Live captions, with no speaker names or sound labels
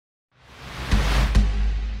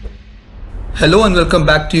Hello and welcome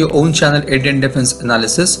back to your own channel Indian Defense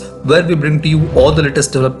Analysis, where we bring to you all the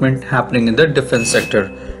latest development happening in the defense sector.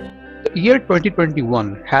 The year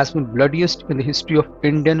 2021 has been bloodiest in the history of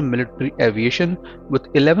Indian military aviation, with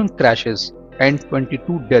 11 crashes and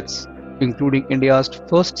 22 deaths, including India's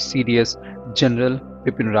first CDS General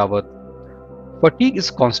Bipin Rawat. Fatigue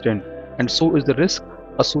is constant, and so is the risk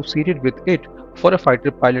associated with it for a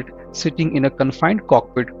fighter pilot sitting in a confined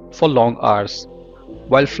cockpit for long hours.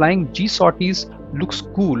 While flying G-sorties looks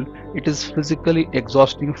cool, it is physically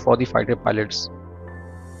exhausting for the fighter pilots.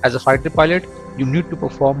 As a fighter pilot, you need to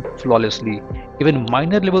perform flawlessly. Even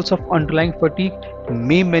minor levels of underlying fatigue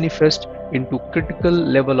may manifest into critical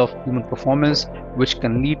level of human performance, which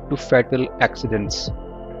can lead to fatal accidents.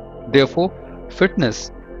 Therefore,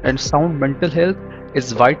 fitness and sound mental health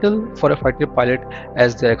is vital for a fighter pilot,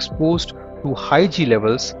 as they are exposed to high G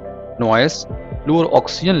levels, noise, lower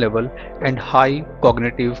oxygen level, and high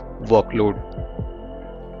cognitive workload.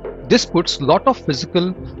 This puts a lot of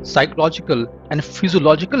physical, psychological, and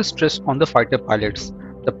physiological stress on the fighter pilots.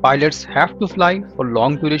 The pilots have to fly for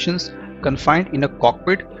long durations, confined in a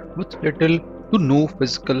cockpit with little to no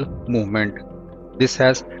physical movement. This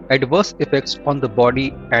has adverse effects on the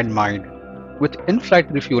body and mind. With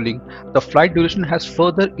in-flight refueling, the flight duration has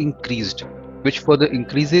further increased, which further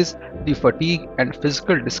increases the fatigue and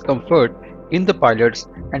physical discomfort in the pilots,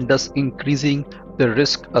 and thus increasing the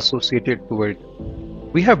risk associated to it.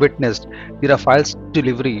 We have witnessed the Rafales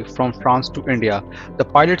delivery from France to India. The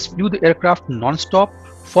pilots flew the aircraft non-stop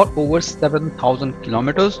for over 7,000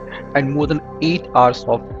 kilometers and more than 8 hours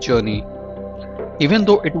of journey. Even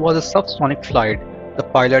though it was a subsonic flight, the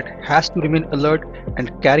pilot has to remain alert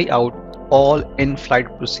and carry out all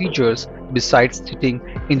in-flight procedures besides sitting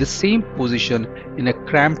in the same position in a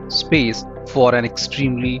cramped space for an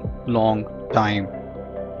extremely long time.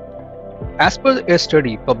 As per a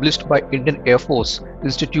study published by Indian Air Force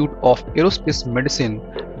Institute of Aerospace Medicine,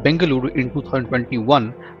 Bengaluru in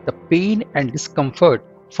 2021, the pain and discomfort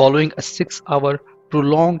following a 6-hour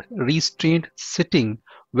prolonged restrained sitting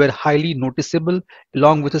were highly noticeable,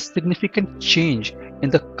 along with a significant change in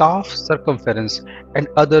the calf circumference and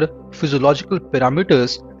other physiological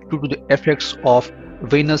parameters due to the effects of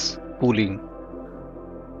venous pooling.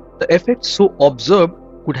 The effects so observed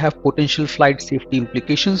could have potential flight safety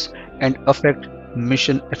implications and affect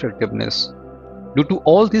mission effectiveness. Due to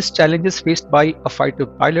all these challenges faced by a fighter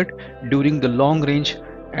pilot during the long range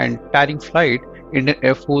and tiring flight, Indian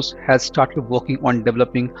Air Force has started working on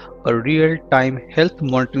developing a real-time health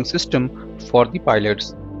monitoring system for the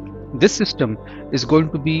pilots. This system is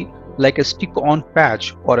going to be like a stick-on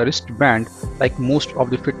patch or a wristband like most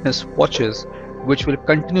of the fitness watches, which will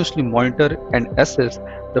continuously monitor and assess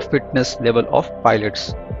the fitness level of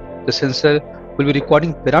pilots. The sensor will be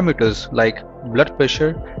recording parameters like blood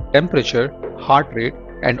pressure, temperature, heart rate,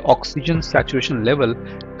 and oxygen saturation level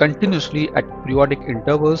continuously at periodic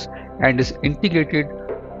intervals, and is integrated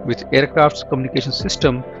with aircraft's communication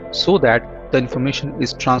system so that the information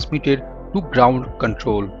is transmitted to ground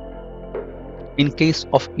control. In case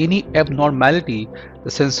of any abnormality, the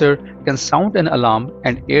sensor can sound an alarm,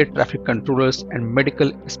 and air traffic controllers and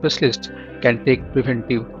medical specialists can take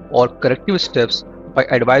preventive or corrective steps by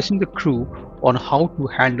advising the crew on how to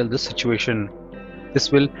handle the situation. This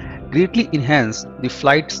will greatly enhance the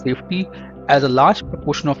flight safety, as a large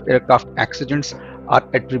proportion of aircraft accidents are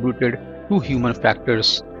attributed to human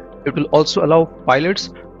factors. It will also allow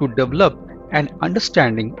pilots to develop an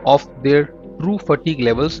understanding of their true fatigue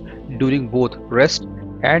levels during both rest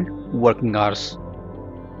and working hours.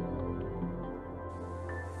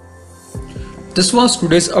 This was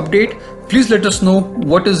today's update. Please let us know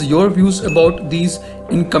what is your views about these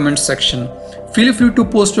in comment section. Feel free to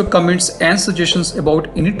post your comments and suggestions about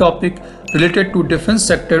any topic related to defense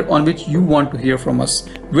sector on which you want to hear from us.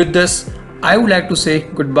 With this, I would like to say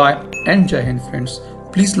goodbye and Jai Hind, friends.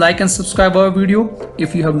 Please like and subscribe our video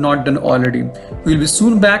if you have not done already. We will be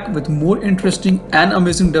soon back with more interesting and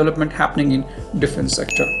amazing development happening in defense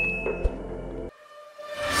sector.